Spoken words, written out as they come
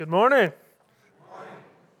Good morning.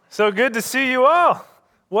 So good to see you all.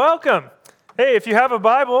 Welcome. Hey, if you have a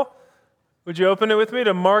Bible, would you open it with me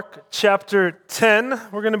to Mark chapter 10?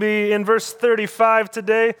 We're going to be in verse 35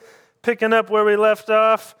 today, picking up where we left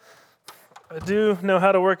off. I do know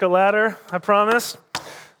how to work a ladder, I promise.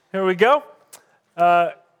 Here we go.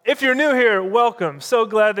 If you're new here, welcome. So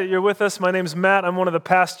glad that you're with us. My name's Matt. I'm one of the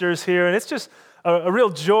pastors here, and it's just a real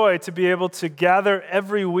joy to be able to gather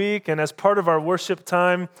every week and as part of our worship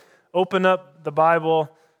time, open up the Bible,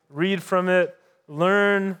 read from it,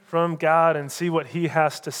 learn from God, and see what He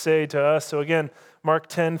has to say to us. So again, Mark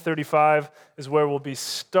 10:35 is where we'll be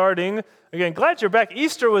starting. Again, glad you're back.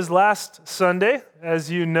 Easter was last Sunday, as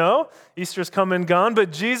you know. Easter's come and gone,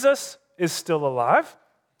 but Jesus is still alive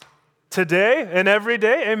today and every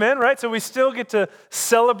day. Amen, right? So we still get to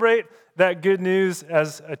celebrate that good news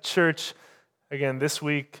as a church, again, this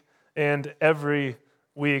week and every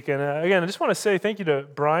week. And again, I just want to say thank you to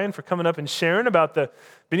Brian for coming up and sharing about the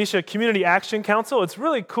Benicia Community Action Council. It's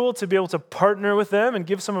really cool to be able to partner with them and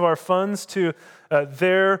give some of our funds to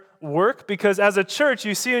their work, because as a church,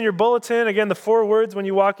 you see in your bulletin, again, the 4 words when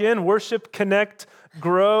you walk in: worship, connect,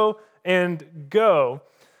 grow, and go.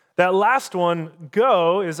 That last one,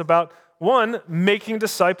 go, is about, 1, making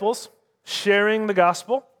disciples, sharing the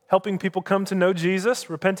gospel, helping people come to know Jesus,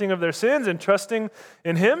 repenting of their sins, and trusting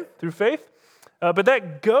in Him through faith. But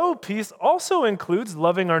that go piece also includes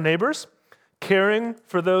loving our neighbors, caring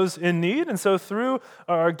for those in need. And so through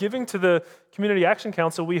our giving to the Community Action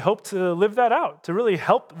Council, we hope to live that out, to really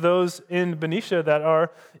help those in Benicia that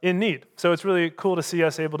are in need. So it's really cool to see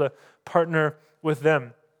us able to partner with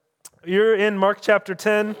them. You're in Mark chapter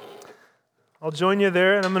 10. I'll join you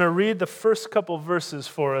there, and I'm going to read the first couple verses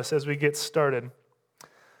for us as we get started.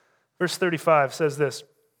 Verse 35 says this: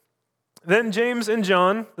 Then James and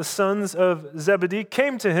John, the sons of Zebedee,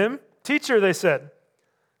 came to him. "Teacher," they said,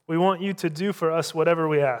 "we want you to do for us whatever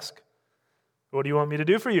we ask." "What do you want me to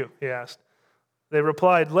do for you?" he asked. They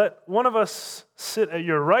replied, "Let one of us sit at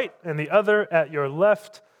your right and the other at your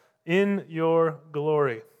left in your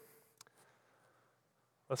glory."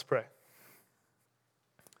 Let's pray.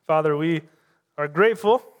 Father, we are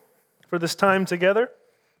grateful for this time together,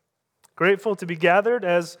 grateful to be gathered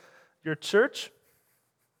as your church,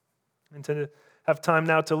 and to have time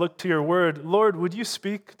now to look to your word. Lord, would you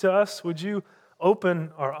speak to us? Would you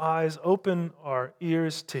open our eyes, open our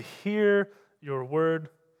ears to hear your word?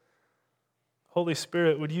 Holy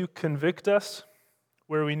Spirit, would you convict us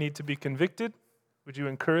where we need to be convicted? Would you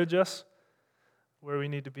encourage us where we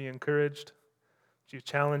need to be encouraged? Would you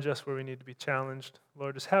challenge us where we need to be challenged?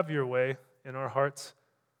 Lord, just have your way in our hearts.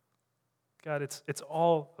 God, it's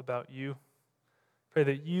all about you. Pray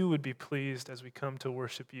that you would be pleased as we come to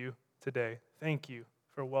worship you today. Thank you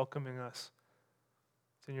for welcoming us.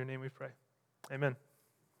 It's in your name we pray. Amen.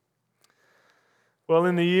 Well,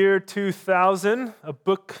 in the year 2000, a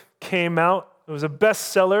book came out. It was a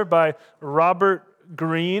bestseller by Robert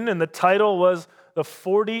Greene, and the title was The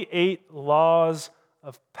 48 Laws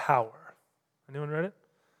of Power. Anyone read it?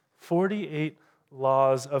 48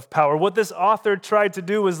 Laws of Power. What this author tried to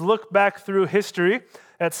do was look back through history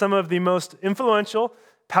at some of the most influential,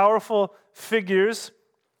 powerful figures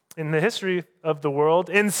in the history of the world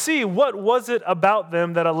and see what was it about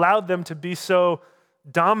them that allowed them to be so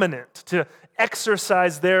dominant, to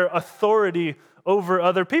exercise their authority over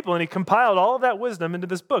other people. And he compiled all of that wisdom into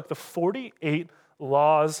this book, The 48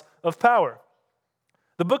 Laws of Power.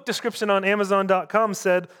 The book description on Amazon.com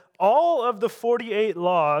said, all of the 48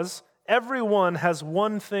 laws, every one has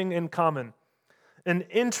one thing in common: an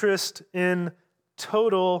interest in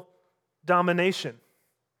total domination,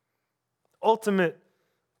 ultimate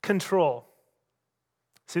control.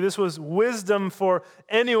 See, this was wisdom for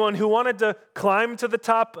anyone who wanted to climb to the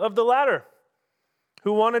top of the ladder,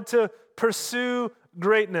 who wanted to pursue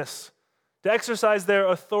greatness, to exercise their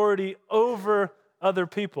authority over other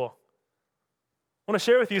people. I want to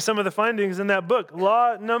share with you some of the findings in that book.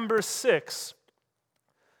 Law number 6,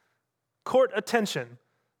 court attention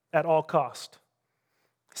at all cost.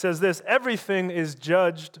 It says this: everything is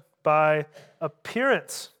judged by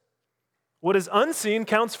appearance. What is unseen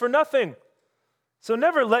counts for nothing. So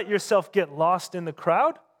never let yourself get lost in the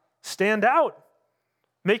crowd. Stand out.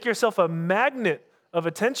 Make yourself a magnet of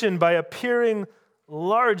attention by appearing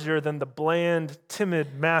larger than the bland,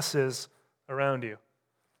 timid masses around you.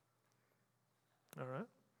 All right.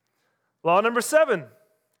 Law number 7,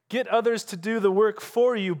 get others to do the work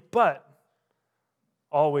for you, but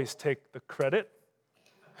always take the credit.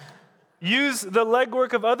 Use the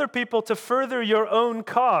legwork of other people to further your own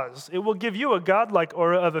cause. It will give you a godlike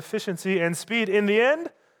aura of efficiency and speed. In the end,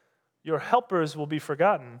 your helpers will be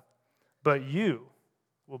forgotten, but you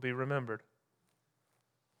will be remembered.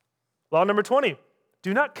 Law number 20,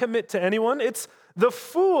 do not commit to anyone. It's the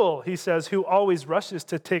fool, he says, who always rushes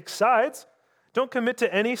to take sides. Don't commit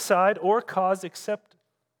to any side or cause except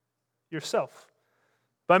yourself.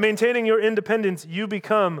 By maintaining your independence, you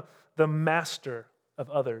become the master of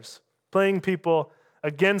others, playing people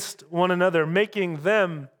against one another, making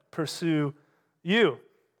them pursue you.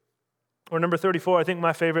 Or number 34, I think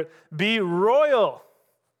my favorite, be royal.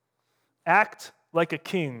 Act like a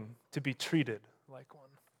king to be treated like one.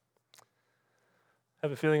 I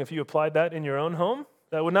have a feeling if you applied that in your own home,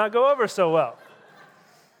 that would not go over so well.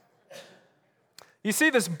 You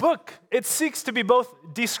see, this book, it seeks to be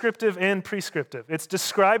both descriptive and prescriptive. It's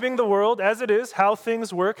describing the world as it is, how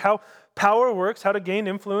things work, how power works, how to gain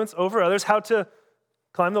influence over others, how to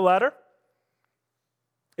climb the ladder.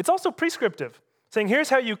 It's also prescriptive, saying here's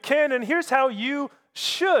how you can and here's how you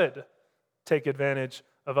should take advantage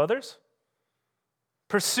of others.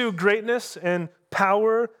 Pursue greatness and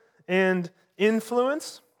power and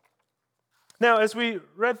influence. Now, as we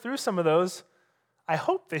read through some of those, I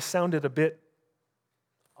hope they sounded a bit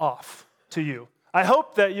off to you. I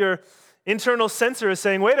hope that your internal censor is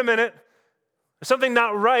saying, wait a minute, there's something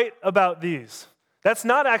not right about these. That's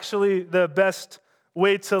not actually the best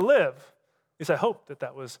way to live. At least I hope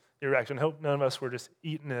that was your reaction. I hope none of us were just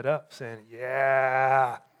eating it up, saying,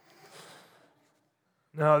 yeah.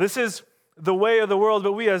 No, this is the way of the world,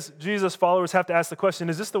 but we as Jesus followers have to ask the question,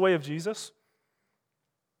 is this the way of Jesus?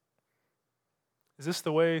 Is this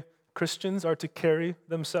the way Christians are to carry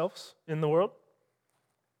themselves in the world?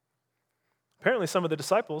 Apparently, some of the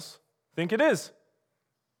disciples think it is.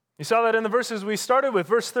 You saw that in the verses we started with,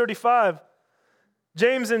 verse 35.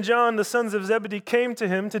 James and John, the sons of Zebedee, came to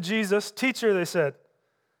him, to Jesus. Teacher, they said,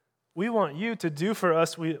 we want you to do for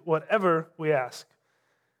us whatever we ask.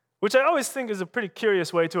 Which I always think is a pretty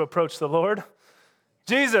curious way to approach the Lord.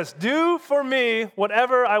 Jesus, do for me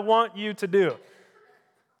whatever I want you to do.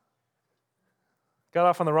 Got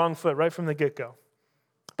off on the wrong foot right from the get-go.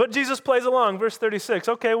 But Jesus plays along, verse 36.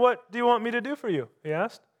 Okay, what do you want me to do for you? He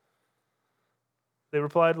asked. They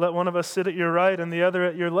replied, let one of us sit at your right and the other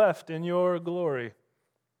at your left in your glory.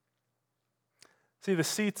 See, the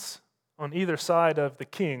seats on either side of the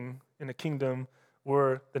king in a kingdom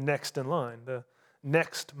were the next in line, the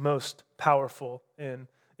next most powerful and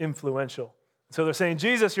influential. So they're saying,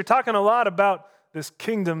 Jesus, you're talking a lot about this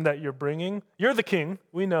kingdom that you're bringing. You're the king,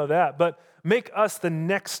 we know that, but make us the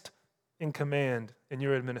next in command in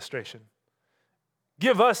your administration.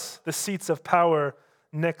 Give us the seats of power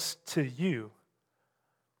next to you.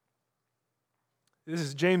 This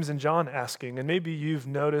is James and John asking, and maybe you've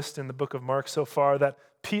noticed in the book of Mark so far that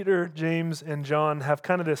Peter, James, and John have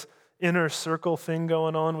kind of this inner circle thing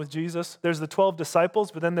going on with Jesus. There's the 12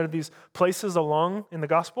 disciples, but then there are these places along in the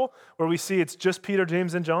gospel where we see it's just Peter,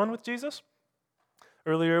 James, and John with Jesus.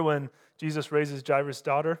 Earlier when Jesus raises Jairus'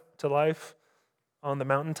 daughter to life on the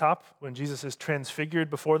mountaintop, when Jesus is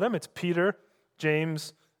transfigured before them, it's Peter,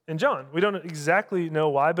 James, and John. We don't exactly know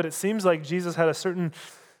why, but it seems like Jesus had a certain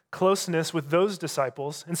closeness with those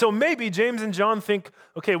disciples. And so maybe James and John think,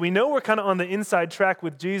 okay, we know we're kind of on the inside track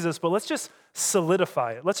with Jesus, but let's just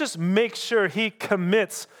solidify it. Let's just make sure he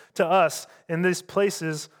commits to us in these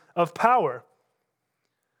places of power.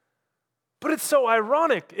 But it's so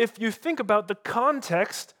ironic if you think about the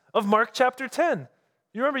context of Mark chapter 10.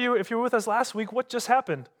 You remember, if you were with us last week, what just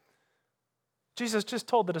happened? Jesus just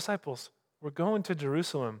told the disciples, we're going to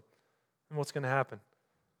Jerusalem, and what's going to happen?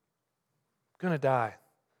 I'm going to die.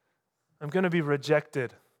 I'm going to be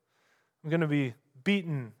rejected. I'm going to be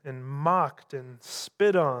beaten and mocked and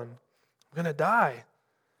spit on. I'm going to die.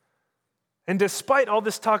 And despite all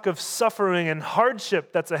this talk of suffering and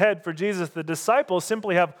hardship that's ahead for Jesus, the disciples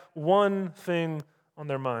simply have one thing on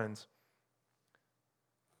their minds: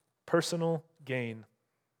 personal gain,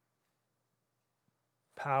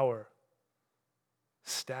 power,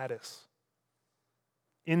 status,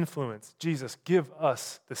 influence. Jesus, give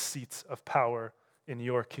us the seats of power in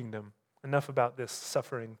your kingdom. Enough about this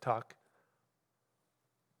suffering talk.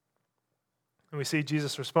 And we see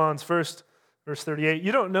Jesus responds first, verse 38,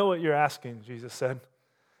 you don't know what you're asking, Jesus said.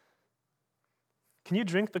 Can you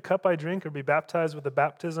drink the cup I drink or be baptized with the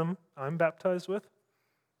baptism I'm baptized with?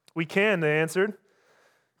 We can, they answered.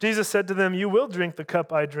 Jesus said to them, you will drink the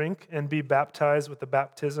cup I drink and be baptized with the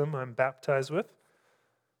baptism I'm baptized with.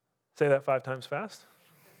 Say that 5 times fast.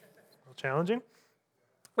 A little challenging.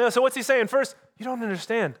 No, so what's he saying? First, you don't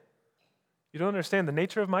understand. You don't understand the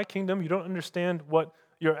nature of my kingdom. You don't understand what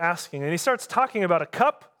you're asking. And he starts talking about a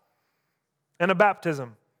cup and a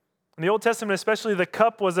baptism. In the Old Testament especially, the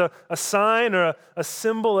cup was a sign or a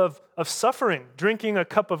symbol of suffering, drinking a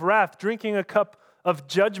cup of wrath, drinking a cup of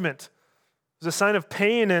judgment. It was a sign of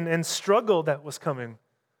pain and struggle that was coming.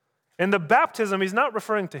 And the baptism, he's not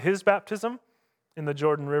referring to his baptism in the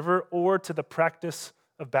Jordan River or to the practice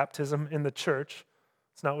of baptism in the church.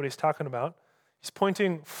 It's not what he's talking about. He's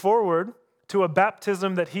pointing forward to a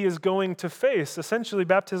baptism that he is going to face. Essentially,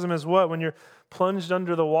 baptism is what? When you're plunged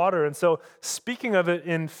under the water. And so, speaking of it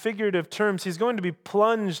in figurative terms, he's going to be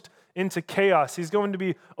plunged into chaos. He's going to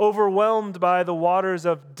be overwhelmed by the waters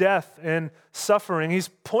of death and suffering. He's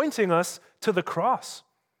pointing us to the cross.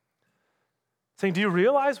 Saying, do you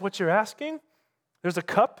realize what you're asking? There's a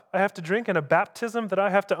cup I have to drink and a baptism that I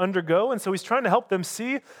have to undergo. And so he's trying to help them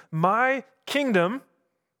see my kingdom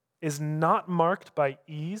is not marked by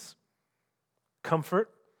ease, comfort,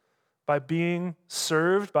 by being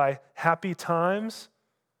served, by happy times.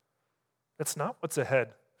 That's not what's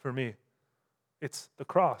ahead for me. It's the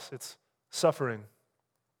cross. It's suffering.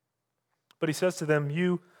 But he says to them,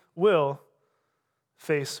 you will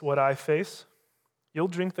face what I face. You'll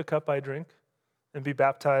drink the cup I drink and be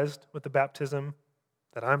baptized with the baptism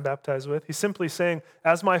that I'm baptized with. He's simply saying,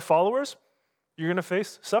 as my followers, you're going to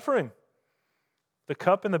face suffering. The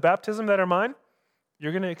cup and the baptism that are mine,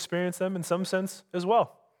 you're going to experience them in some sense as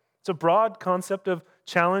well. It's a broad concept of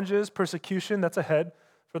challenges, persecution that's ahead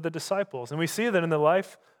for the disciples. And we see that in the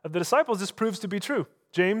life of the disciples, this proves to be true.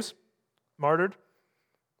 James, martyred.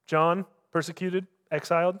 John, persecuted,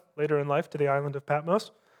 exiled later in life to the island of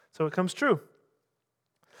Patmos. So it comes true.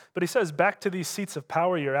 But he says, back to these seats of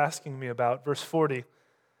power you're asking me about, verse 40,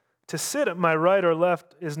 to sit at my right or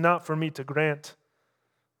left is not for me to grant.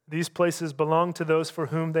 These places belong to those for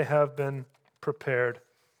whom they have been prepared.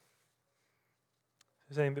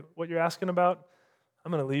 He's saying that what you're asking about,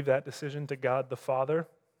 I'm going to leave that decision to God the Father. I'm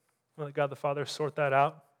going to let God the Father sort that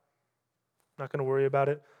out. I'm not going to worry about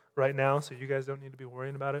it right now, so you guys don't need to be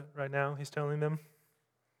worrying about it right now, he's telling them.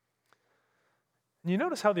 And you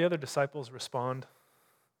notice how the other disciples respond?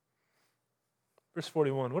 Verse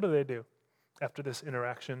 41, what do after this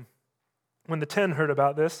interaction? When the 10 heard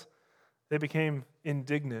about this, they became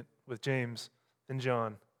indignant with James and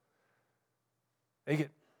John. They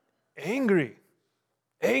get angry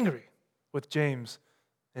with James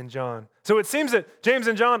and John. So it seems that James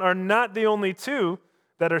and John are not the only two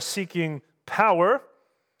that are seeking power,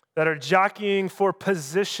 that are jockeying for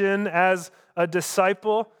position as a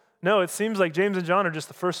disciple. No, it seems like James and John are just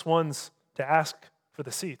the first ones to ask for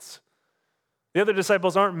the seats. The other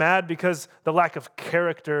disciples aren't mad because the lack of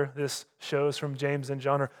character this shows from James and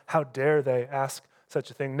John, or how dare they ask such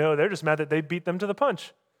a thing. No, they're just mad that they beat them to the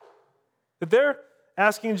punch. That they're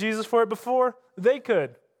asking Jesus for it before they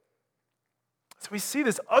could. So we see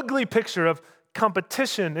this ugly picture of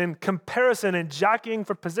competition and comparison and jockeying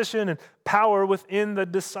for position and power within the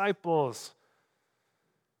disciples,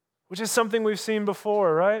 which is something we've seen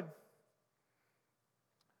before, right?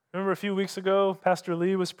 Remember a few weeks ago, Pastor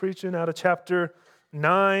Lee was preaching out of chapter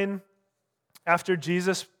 9 after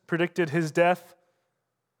Jesus predicted his death.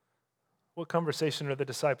 What conversation are the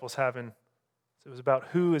disciples having? It was about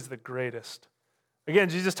who is the greatest. Again,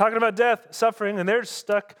 Jesus talking about death, suffering, and they're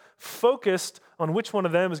stuck, focused on which one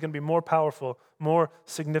of them is going to be more powerful, more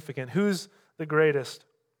significant. Who's the greatest?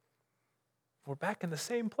 We're back in the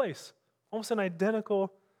same place, almost an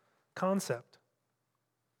identical concept.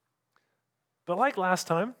 But like last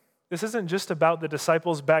time, this isn't just about the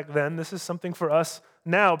disciples back then. This is something for us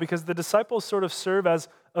now, because the disciples sort of serve as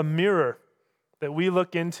a mirror that we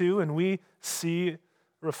look into and we see a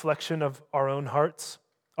reflection of our own hearts,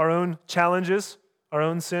 our own challenges, our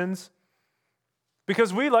own sins.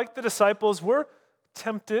 Because we, like the disciples, we're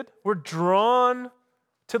tempted, we're drawn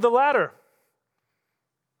to the latter.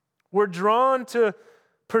 We're drawn to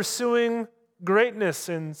pursuing greatness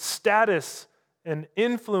and status and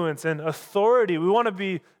influence and authority. We want to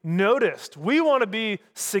be noticed. We want to be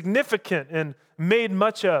significant and made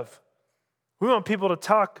much of. We want people to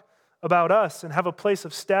talk about us and have a place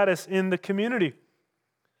of status in the community.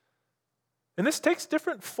 And this takes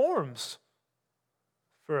different forms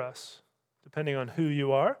for us, depending on who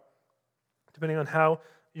you are, depending on how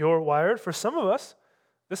you're wired. For some of us,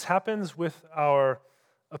 this happens with our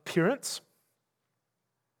appearance,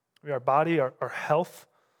 our body, our health,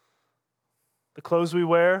 the clothes we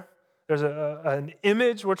wear. There's an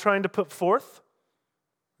image we're trying to put forth.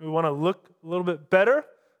 We want to look a little bit better,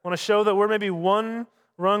 want to show that we're maybe one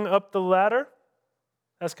rung up the ladder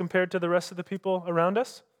as compared to the rest of the people around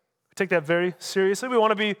us. We take that very seriously. We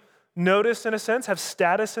want to be noticed in a sense, have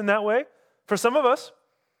status in that way. For some of us,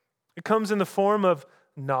 it comes in the form of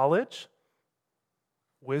knowledge,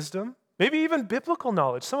 wisdom, maybe even biblical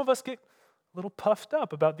knowledge. Some of us get a little puffed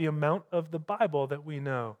up about the amount of the Bible that we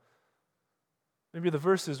know. maybe the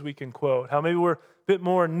verses we can quote, how maybe we're a bit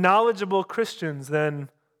more knowledgeable Christians than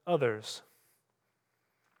others.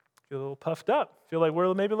 Feel a little puffed up. Feel like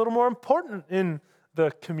we're maybe a little more important in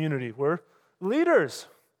the community. We're leaders.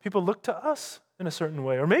 People look to us in a certain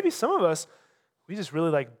way. Or maybe some of us, we just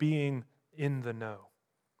really like being in the know.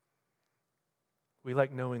 We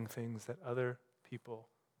like knowing things that other people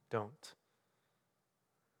don't.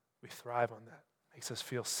 We thrive on that. Makes us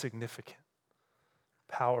feel significant,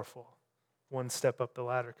 powerful, one step up the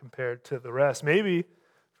ladder compared to the rest. Maybe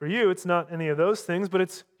for you, it's not any of those things, but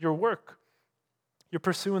it's your work. You're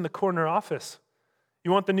pursuing the corner office.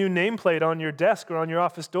 You want the new nameplate on your desk or on your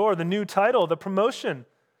office door, the new title, the promotion,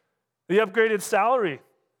 the upgraded salary.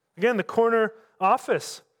 Again, the corner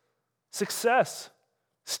office, success,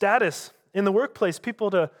 status in the workplace, people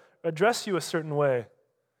to address you a certain way,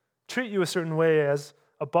 treat you a certain way as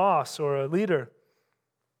a boss or a leader.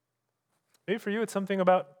 Maybe for you, it's something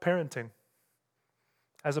about parenting.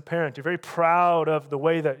 As a parent, you're very proud of the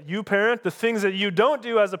way that you parent, the things that you don't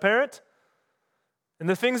do as a parent, and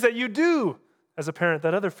the things that you do as a parent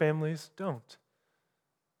that other families don't.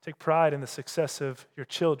 Take pride in the success of your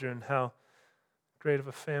children, how great of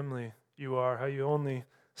a family you are, how you only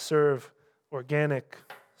serve organic,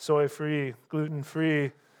 soy-free,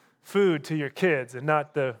 gluten-free food to your kids and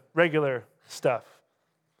not the regular stuff.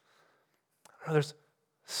 There's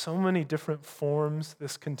so many different forms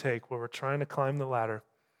this can take where we're trying to climb the ladder.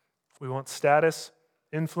 We want status,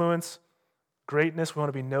 influence, greatness. We want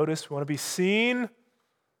to be noticed. We want to be seen.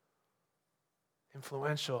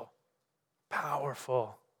 Influential,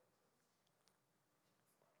 powerful.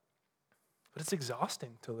 But it's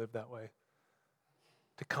exhausting to live that way.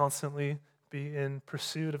 To constantly be in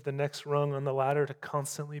pursuit of the next rung on the ladder, to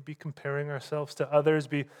constantly be comparing ourselves to others,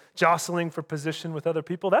 be jostling for position with other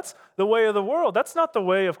people. That's the way of the world. That's not the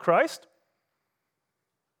way of Christ.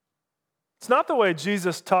 It's not the way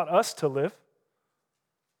Jesus taught us to live.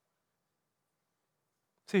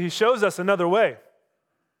 See, he shows us another way.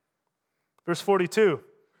 Verse 42.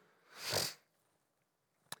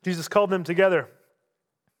 Jesus called them together.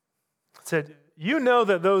 He said, "You know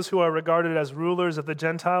that those who are regarded as rulers of the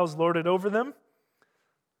Gentiles lord it over them.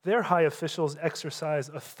 Their high officials exercise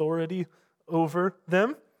authority over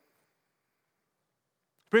them."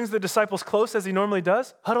 Brings the disciples close as he normally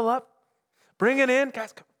does. Huddle up. Bring it in.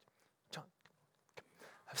 Guys, come. John, come.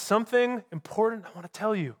 I have something important I want to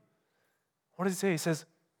tell you. What does he say? He says,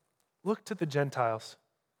 look to the Gentiles.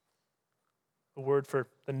 A word for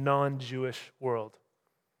the non-Jewish world.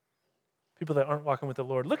 People that aren't walking with the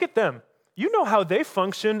Lord. Look at them. You know how they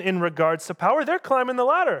function in regards to power. They're climbing the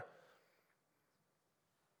ladder.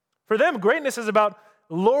 For them, greatness is about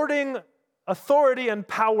lording authority and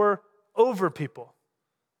power over people.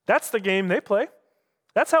 That's the game they play.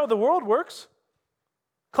 That's how the world works.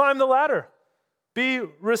 Climb the ladder. Be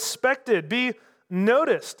respected. Be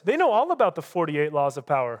noticed. They know all about the 48 laws of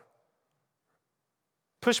power.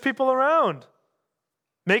 Push people around.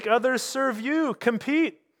 Make others serve you.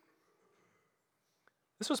 Compete.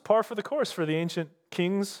 This was par for the course for the ancient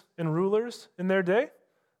kings and rulers in their day.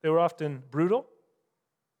 They were often brutal,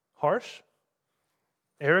 harsh,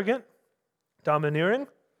 arrogant, domineering,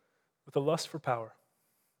 with a lust for power.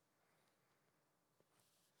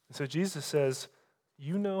 And so Jesus says,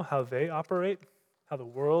 you know how they operate, how the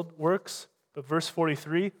world works, but verse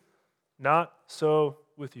 43, not so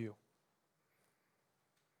with you.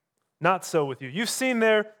 Not so with you. You've seen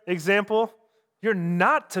their example. You're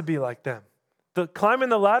not to be like them. The climbing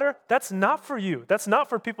the ladder, that's not for you. That's not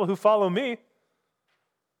for people who follow me.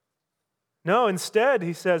 No, instead,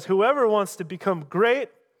 he says, whoever wants to become great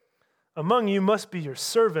among you must be your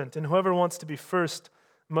servant, and whoever wants to be first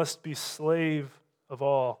must be slave of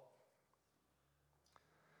all.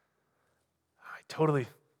 He totally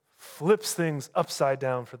flips things upside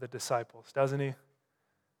down for the disciples, doesn't he? He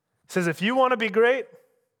says, if you want to be great,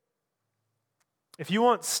 if you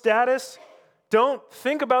want status, don't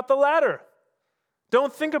think about the ladder.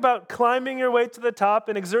 Don't think about climbing your way to the top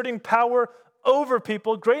and exerting power over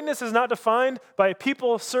people. Greatness is not defined by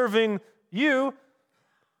people serving you.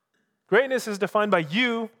 Greatness is defined by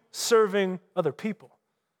you serving other people.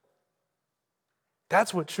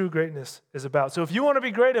 That's what true greatness is about. So if you want to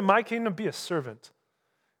be great in my kingdom, be a servant,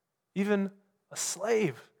 even a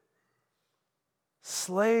slave.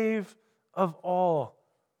 Slave of all.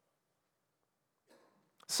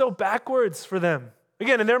 So backwards for them.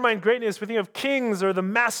 Again, in their mind, greatness, we think of kings or the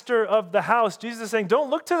master of the house. Jesus is saying, don't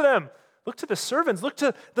look to them. Look to the servants. Look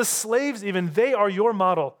to the slaves even. They are your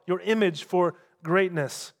model, your image for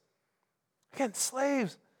greatness. Again,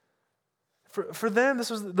 slaves. For them, this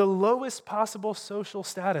was the lowest possible social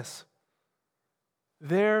status.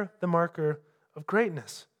 They're the marker of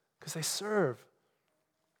greatness because they serve.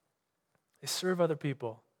 They serve other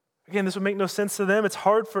people. Again, this would make no sense to them. It's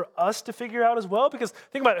hard for us to figure out as well because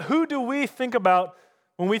think about it. Who do we think about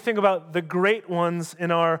when we think about the great ones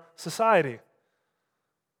in our society?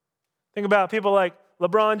 Think about people like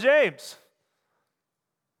LeBron James.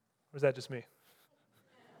 Or is that just me?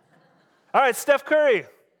 All right, Steph Curry.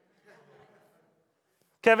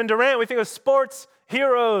 Kevin Durant. We think of sports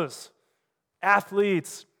heroes,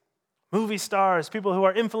 athletes, movie stars, people who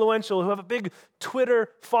are influential, who have a big Twitter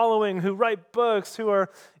following, who write books, who are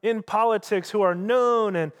in politics, who are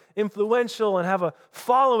known and influential and have a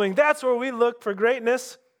following. That's where we look for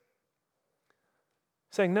greatness.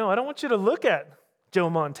 Saying, no, I don't want you to look at Joe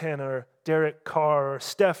Montana or Derek Carr or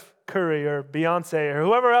Steph Curry or Beyonce or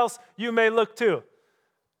whoever else you may look to.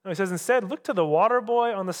 No, he says instead, look to the water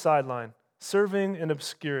boy on the sideline, serving in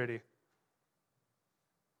obscurity.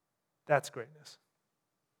 That's greatness.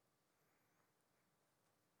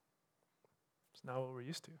 It's not what we're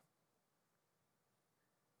used to.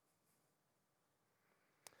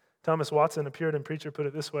 Thomas Watson, a Puritan preacher, put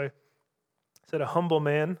it this way. He said, a humble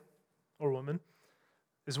man or woman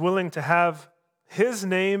is willing to have his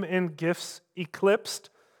name and gifts eclipsed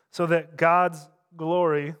so that God's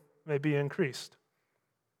glory may be increased.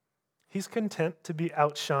 He's content to be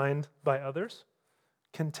outshined by others,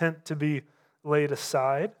 content to be laid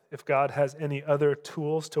aside if God has any other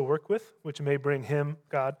tools to work with, which may bring him,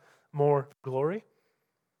 God, more glory.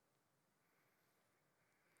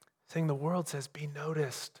 Saying the world says, be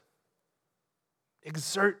noticed.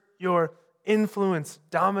 Exert your influence.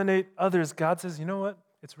 Dominate others. God says, you know what?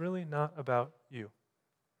 It's really not about you.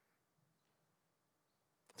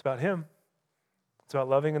 It's about him. It's about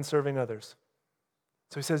loving and serving others.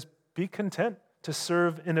 So he says, be content to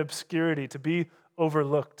serve in obscurity, to be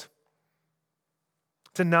overlooked,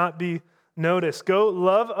 to not be noticed. Go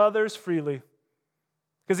love others freely.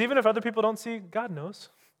 Because even if other people don't see, God knows.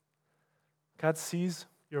 God sees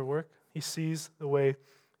your work. He sees the way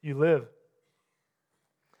you live.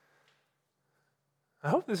 I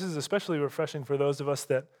hope this is especially refreshing for those of us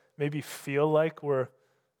that maybe feel like we're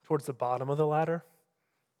towards the bottom of the ladder.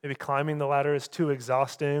 Maybe climbing the ladder is too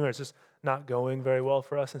exhausting or it's just not going very well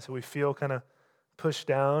for us. And so we feel kind of pushed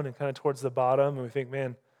down and kind of towards the bottom. And we think,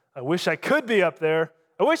 man, I wish I could be up there.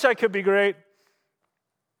 I wish I could be great.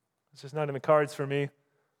 It's just not in the cards for me.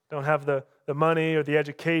 Don't have the money or the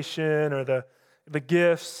education or the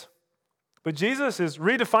gifts. But Jesus is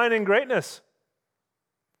redefining greatness.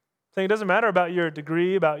 Saying it doesn't matter about your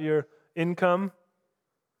degree, about your income,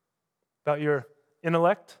 about your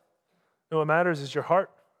intellect. No, what matters is your heart.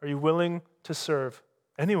 Are you willing to serve?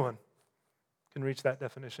 Anyone can reach that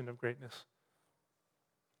definition of greatness.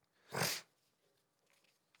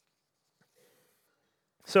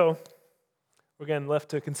 So, we're again left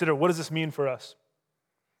to consider, what does this mean for us?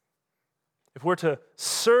 If we're to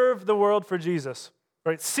serve the world for Jesus,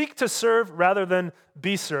 right? Seek to serve rather than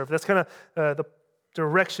be served. That's kind of the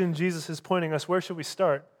direction Jesus is pointing us. Where should we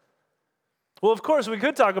start? Well, of course, we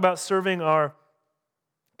could talk about serving our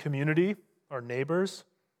community, our neighbors,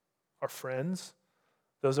 our friends,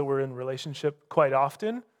 those that we're in relationship quite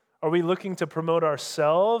often. Are we looking to promote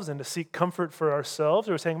ourselves and to seek comfort for ourselves?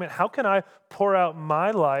 Or are we saying, man, how can I pour out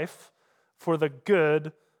my life for the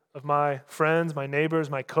good of my friends, my neighbors,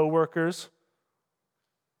 my coworkers?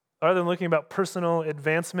 Rather than looking about personal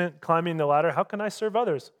advancement, climbing the ladder, how can I serve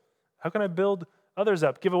others? How can I build others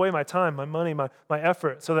up, give away my time, my money, my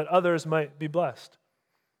effort, so that others might be blessed?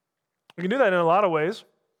 We can do that in a lot of ways,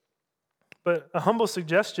 but a humble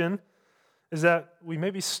suggestion is that we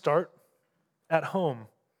maybe start at home.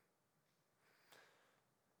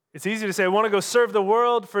 It's easy to say, I want to go serve the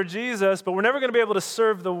world for Jesus, but we're never going to be able to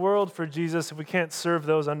serve the world for Jesus if we can't serve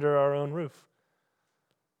those under our own roof.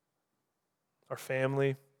 Our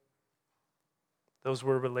family, those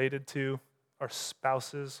we're related to, our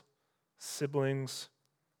spouses, siblings,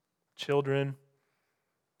 children.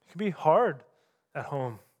 It can be hard at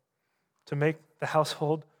home to make the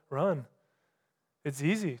household run. It's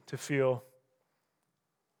easy to feel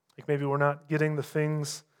like maybe we're not getting the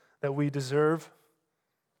things that we deserve.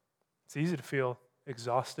 It's easy to feel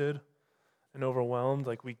exhausted and overwhelmed,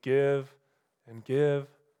 like we give and give.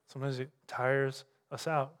 Sometimes it tires us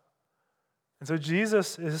out. And so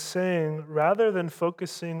Jesus is saying, rather than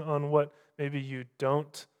focusing on what maybe you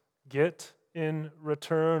don't get in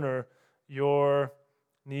return or your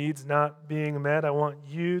needs not being met, I want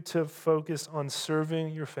you to focus on serving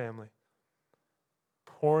your family,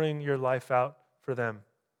 pouring your life out for them.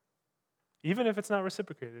 Even if it's not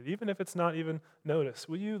reciprocated, even if it's not even noticed,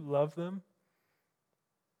 will you love them?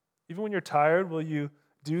 Even when you're tired, will you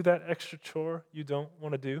do that extra chore you don't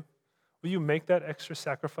want to do? Will you make that extra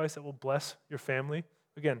sacrifice that will bless your family?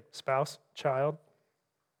 Again, spouse, child,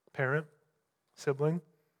 parent, sibling.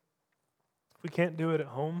 If we can't do it at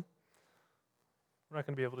home, we're not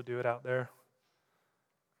going to be able to do it out there.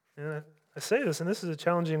 And I say this, and this is a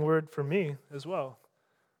challenging word for me as well.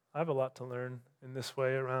 I have a lot to learn in this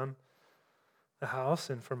way around the house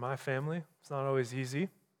and for my family. It's not always easy.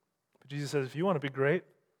 But Jesus says, if you want to be great,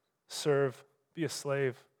 serve, be a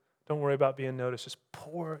slave. Don't worry about being noticed. Just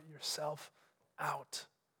pour yourself out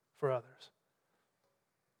for others.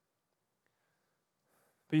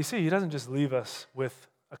 But you see, he doesn't just leave us with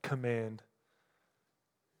a command.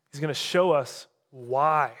 He's going to show us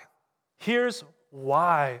why. Here's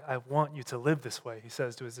why I want you to live this way, he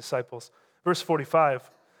says to his disciples. Verse 45,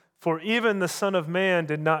 for even the Son of Man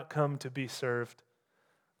did not come to be served,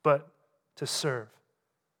 but to serve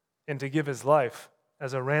and to give his life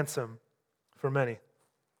as a ransom for many.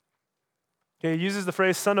 Okay, he uses the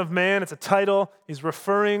phrase Son of Man. It's a title. He's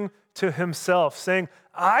referring to himself, saying,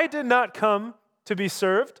 I did not come to be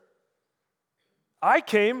served. I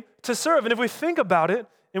came to serve. And if we think about it,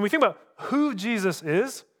 and we think about who Jesus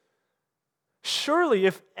is, surely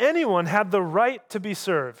if anyone had the right to be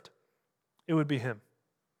served, it would be him.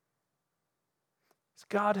 It's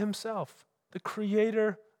God himself, the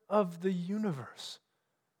creator of the universe.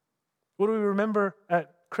 What do we remember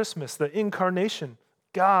at Christmas? The incarnation.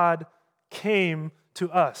 God came to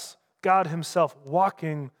us. God himself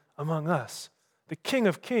walking among us. The King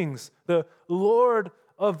of Kings, the Lord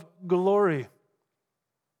of glory,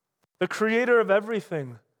 the creator of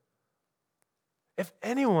everything. If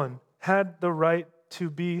anyone had the right to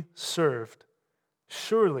be served,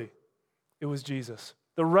 surely it was Jesus.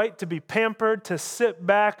 The right to be pampered, to sit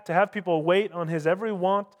back, to have people wait on his every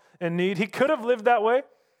want and need. He could have lived that way.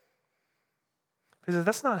 He says,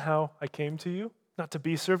 that's not how I came to you, not to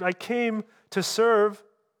be served. I came to serve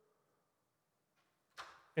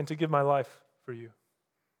and to give my life for you.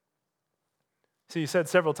 See, he said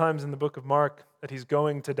several times in the book of Mark that he's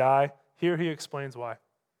going to die. Here he explains why.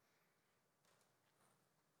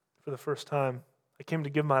 For the first time, I came to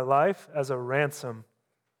give my life as a ransom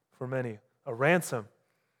for many. A ransom.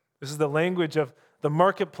 This is the language of the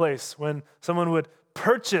marketplace when someone would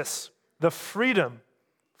purchase the freedom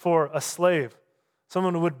for a slave.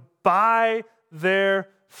 Someone would buy their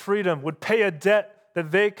freedom, would pay a debt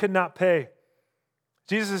that they could not pay.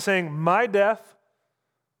 Jesus is saying, my death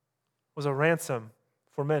was a ransom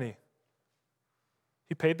for many.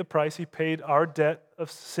 He paid the price. He paid our debt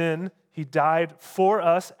of sin. He died for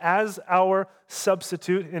us as our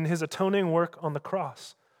substitute in his atoning work on the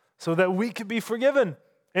cross so that we could be forgiven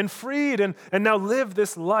and freed and now live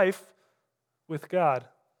this life with God,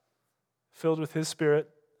 filled with his Spirit,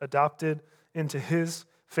 adopted into his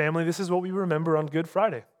family. This is what we remember on Good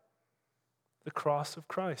Friday, the cross of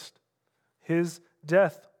Christ, his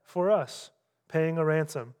death for us, paying a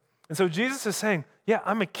ransom. And so Jesus is saying, yeah,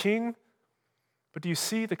 I'm a king, but do you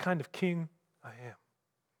see the kind of king I am?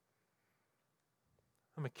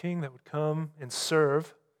 I'm a king that would come and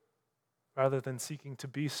serve rather than seeking to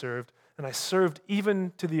be served. And I served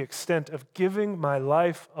even to the extent of giving my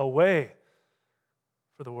life away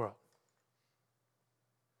for the world.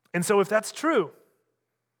 And so if that's true,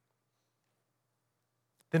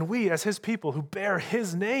 then we as his people who bear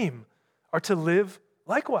his name are to live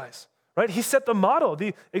likewise, right? He set the model,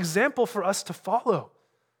 the example for us to follow.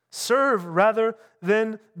 Serve rather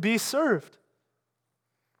than be served.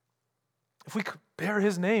 If we bear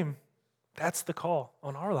his name, that's the call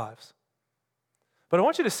on our lives. But I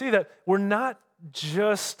want you to see that we're not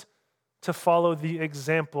just to follow the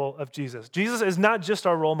example of Jesus. Jesus is not just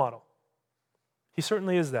our role model. He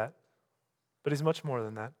certainly is that, but he's much more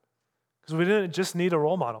than that. Because we didn't just need a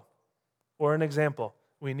role model or an example.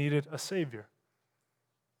 We needed a Savior.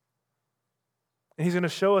 And he's going to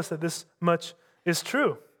show us that this much is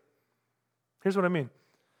true. Here's what I mean.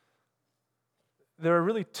 There are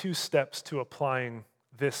really two steps to applying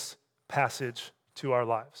this passage to our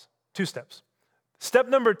lives. Two steps. Step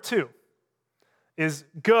number 2 is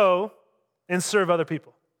go and serve other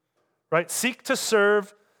people, right? Seek to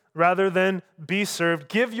serve rather than be served.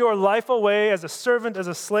 Give your life away as a servant, as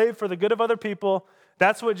a slave for the good of other people.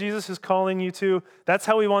 That's what Jesus is calling you to. That's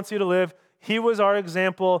how he wants you to live. He was our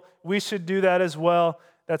example. We should do that as well.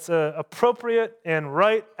 That's an appropriate and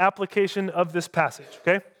right application of this passage,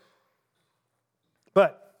 okay?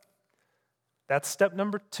 But that's step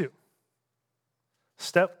number 2.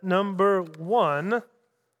 Step number 1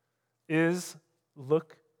 is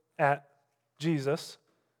look at Jesus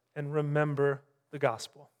and remember the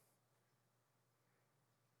gospel.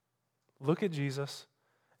 Look at Jesus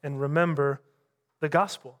and remember the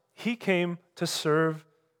gospel. He came to serve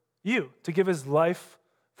you, to give his life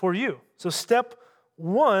for you. So step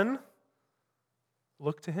one,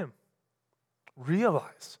 look to him.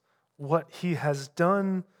 Realize what he has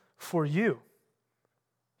done for you.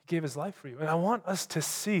 He gave his life for you. And I want us to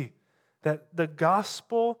see that the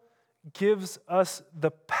gospel gives us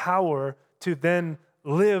the power to then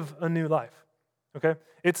live a new life. Okay?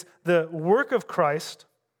 It's the work of Christ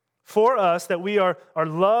for us that we are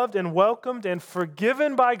loved and welcomed and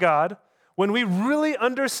forgiven by God. When we really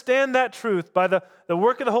understand that truth by the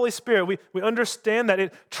work of the Holy Spirit, we understand that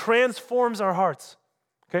it transforms our hearts.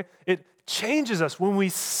 Okay? It changes us when we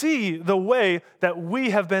see the way that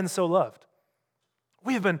we have been so loved.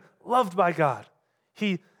 We have been loved by God.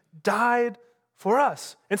 He died for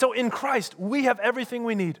us. And so in Christ, we have everything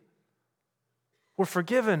we need. We're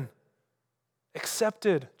forgiven,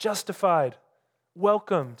 accepted, justified,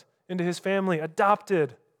 welcomed into his family,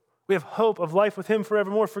 adopted. We have hope of life with him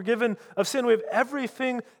forevermore, forgiven of sin. We have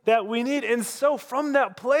everything that we need. And so from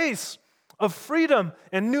that place of freedom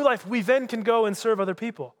and new life, we then can go and serve other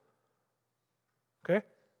people. Okay?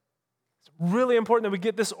 It's really important that we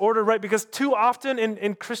get this order right, because too often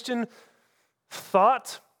in Christian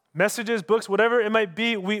thought, messages, books, whatever it might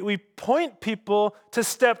be, we point people to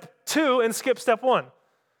step 2 and skip step 1.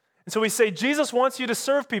 And so we say, Jesus wants you to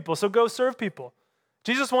serve people, so go serve people.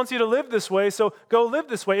 Jesus wants you to live this way, so go live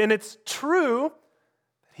this way. And it's true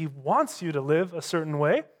that he wants you to live a certain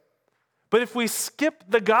way. But if we skip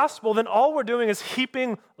the gospel, then all we're doing is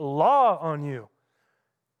heaping law on you,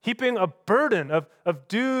 heaping a burden of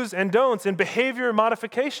do's and don'ts and behavior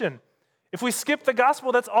modification. If we skip the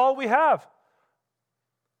gospel, that's all we have.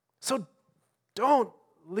 So don't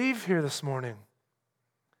leave here this morning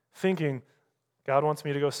thinking, God wants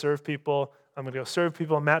me to go serve people. I'm going to go serve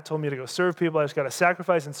people. Matt told me to go serve people. I just got to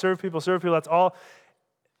sacrifice and serve people. That's all.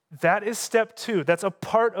 That is step 2. That's a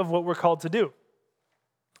part of what we're called to do.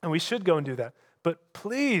 And we should go and do that. But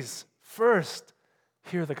please, first,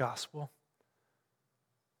 hear the gospel.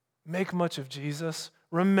 Make much of Jesus.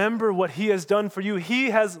 Remember what he has done for you. He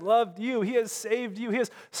has loved you. He has saved you. He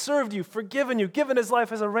has served you, forgiven you, given his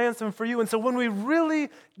life as a ransom for you. And so when we really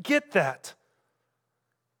get that,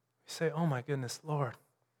 we say, oh my goodness, Lord,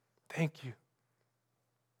 thank you.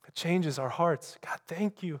 It changes our hearts. God,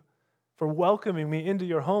 thank you for welcoming me into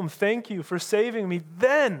your home. Thank you for saving me.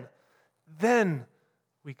 Then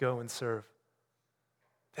we go and serve.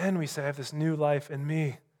 Then we say, I have this new life in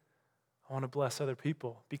me. I want to bless other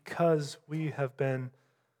people because we have been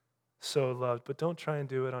so loved. But don't try and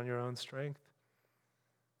do it on your own strength.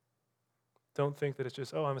 Don't think that it's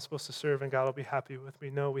just, I'm supposed to serve and God will be happy with me.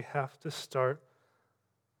 No, we have to start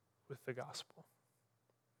with the gospel.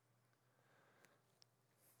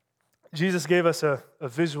 Jesus gave us a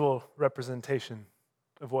visual representation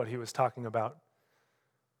of what he was talking about.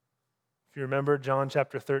 If you remember John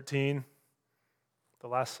chapter 13, the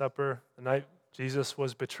Last Supper, the night Jesus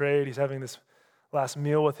was betrayed, he's having this last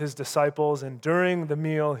meal with his disciples, and during the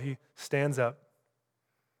meal, he stands up.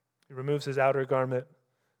 He removes his outer garment,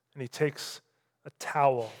 and he takes a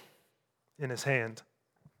towel in his hand.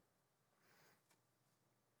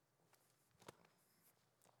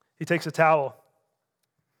 He takes a towel.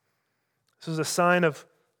 This is a sign of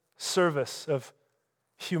service, of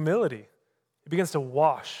humility. He begins to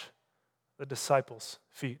wash the disciples'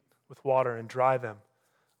 feet with water and dry them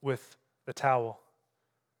with the towel.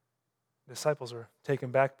 The disciples were taken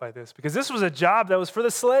back by this because this was a job that was for the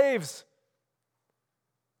slaves.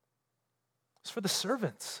 It was for the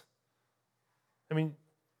servants. I mean,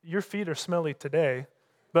 your feet are smelly today,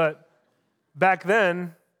 but back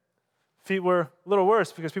then, feet were a little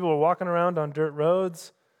worse because people were walking around on dirt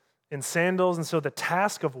roads in sandals, and so the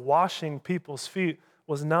task of washing people's feet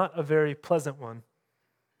was not a very pleasant one.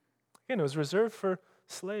 Again, it was reserved for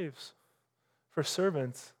slaves, for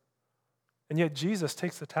servants. And yet Jesus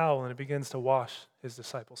takes the towel and he begins to wash his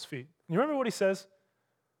disciples' feet. And you remember what he says?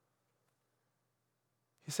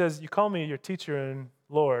 He says, you call me your teacher and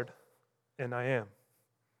Lord, and I am.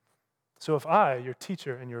 So if I, your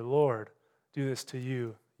teacher and your Lord, do this to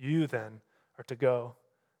you, you then are to go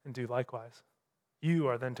and do likewise. You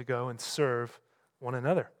are then to go and serve one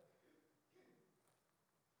another.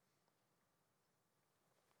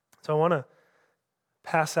 So I want to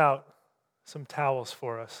pass out some towels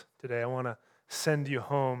for us today. I want to send you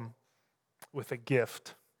home with a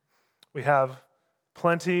gift. We have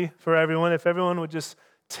plenty for everyone. If everyone would just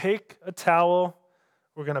take a towel,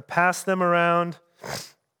 we're going to pass them around.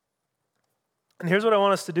 And here's what I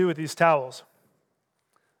want us to do with these towels.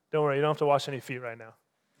 Don't worry, you don't have to wash any feet right now.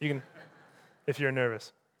 You can, if you're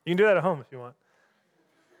nervous. You can do that at home if you want.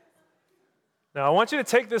 Now, I want you to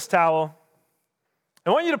take this towel. I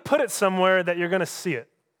want you to put it somewhere that you're going to see it.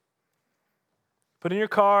 put it in your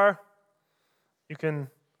car. You can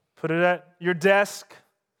put it at your desk,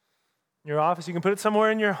 your office. You can put it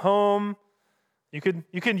somewhere in your home. You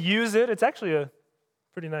can use it. It's actually a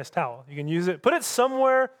pretty nice towel. You can use it. Put it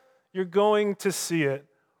somewhere you're going to see it.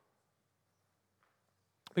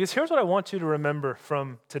 Because here's what I want you to remember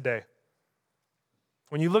from today.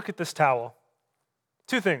 When you look at this towel,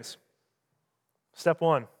 two things. Step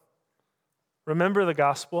one, remember the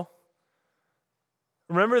gospel.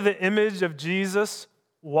 Remember the image of Jesus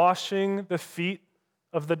washing the feet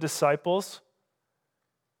of the disciples.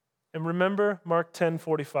 And remember Mark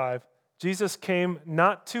 10:45. Jesus came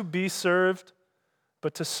not to be served,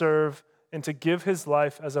 but to serve and to give his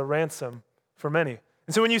life as a ransom for many.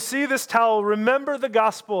 And so when you see this towel, remember the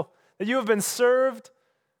gospel, that you have been served,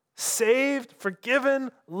 saved,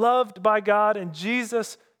 forgiven, loved by God, and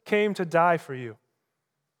Jesus came to die for you.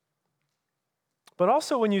 But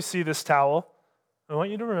also when you see this towel, I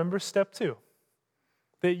want you to remember step two,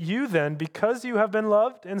 that you then, because you have been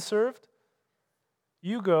loved and served,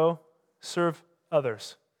 you go serve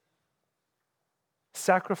others.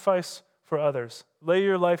 Sacrifice for others. Lay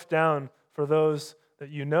your life down for those that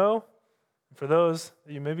you know and for those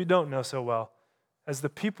that you maybe don't know so well. As the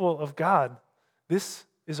people of God, this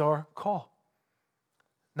is our call.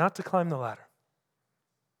 Not to climb the ladder,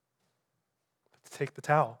 but to take the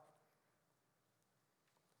towel.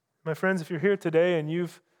 My friends, if you're here today and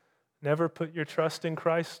you've never put your trust in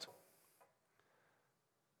Christ,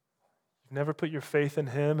 you've never put your faith in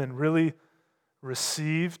him and really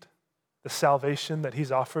received the salvation that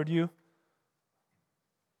he's offered you,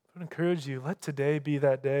 I would encourage you, let today be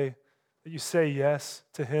that day that you say yes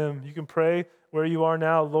to him. You can pray where you are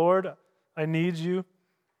now. Lord, I need you.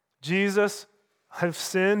 Jesus, I've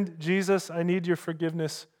sinned. Jesus, I need your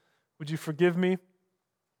forgiveness. Would you forgive me?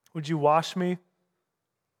 Would you wash me?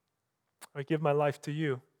 I give my life to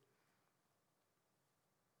you.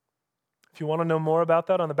 If you want to know more about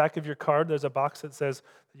that, on the back of your card, there's a box that says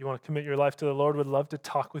that you want to commit your life to the Lord. Would love to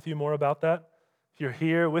talk with you more about that. If you're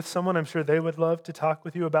here with someone, I'm sure they would love to talk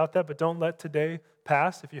with you about that, but don't let today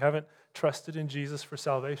pass. If you haven't trusted in Jesus for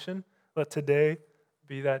salvation, let today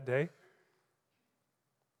be that day.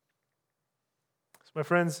 So my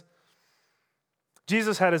friends,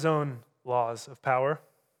 Jesus had his own laws of power.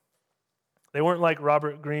 They weren't like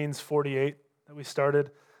Robert Greene's 48 that we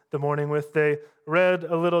started the morning with. They read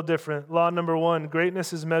a little different. Law number 1,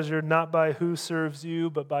 greatness is measured not by who serves you,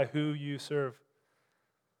 but by who you serve.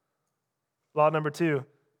 Law number 2,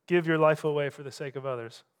 give your life away for the sake of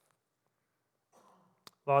others.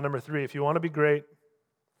 Law number 3, if you want to be great,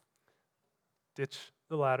 ditch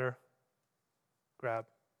the ladder, grab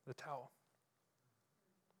the towel.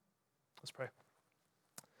 Let's pray.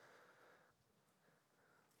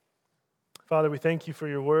 Father, we thank you for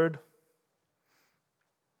your word.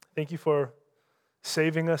 Thank you for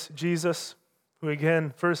saving us, Jesus, who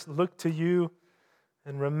again first look to you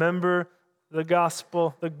and remember the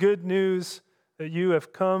gospel, the good news that you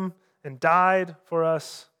have come and died for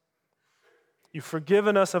us. You've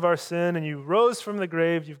forgiven us of our sin and you rose from the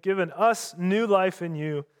grave. You've given us new life in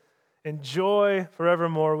you and joy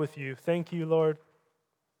forevermore with you. Thank you, Lord,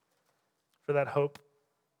 for that hope.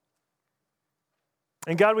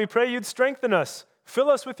 And God, we pray you'd strengthen us, fill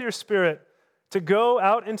us with your Spirit to go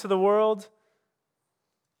out into the world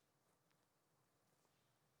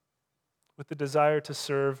with the desire to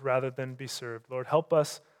serve rather than be served. Lord, help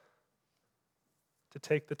us to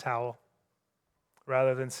take the towel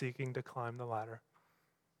rather than seeking to climb the ladder.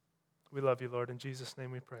 We love you, Lord. In Jesus'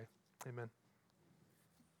 name we pray. Amen.